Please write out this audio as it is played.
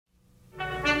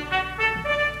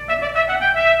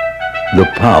The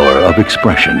power of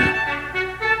expression.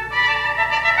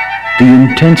 The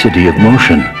intensity of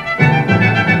motion.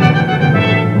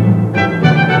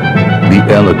 The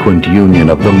eloquent union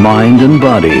of the mind and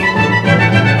body.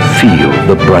 Feel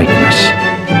the brightness.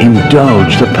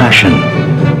 Indulge the passion.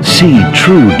 See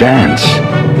true dance.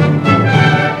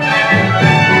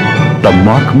 The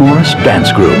Mark Morris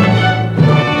Dance Group.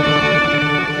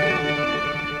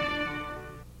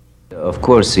 Of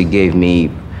course, he gave me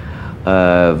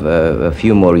a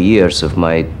few more years of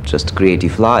my just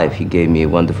creative life. He gave me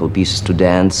wonderful pieces to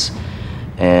dance,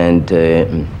 and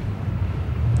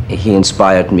he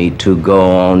inspired me to go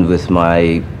on with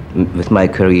my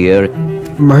career.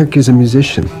 Mark is a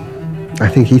musician. I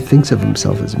think he thinks of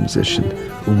himself as a musician.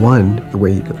 One, the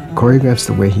way he choreographs,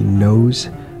 the way he knows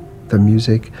the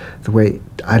music, the way,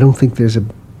 I don't think there's a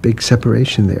big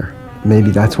separation there. Maybe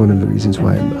that's one of the reasons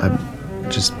why I'm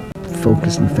just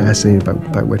focused and fascinated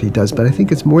by what he does, but I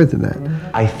think it's more than that.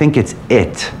 I think it's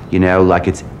it, you know, like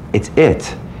it's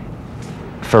it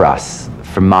for us,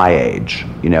 for my age,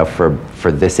 you know,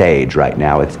 for this age right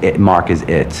now. It's it. Mark is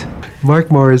it. Mark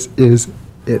Morris is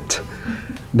it.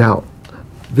 Now,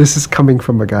 this is coming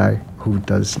from a guy who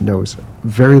knows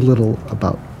very little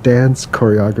about dance,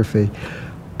 choreography,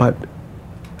 but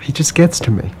he just gets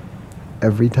to me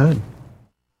every time.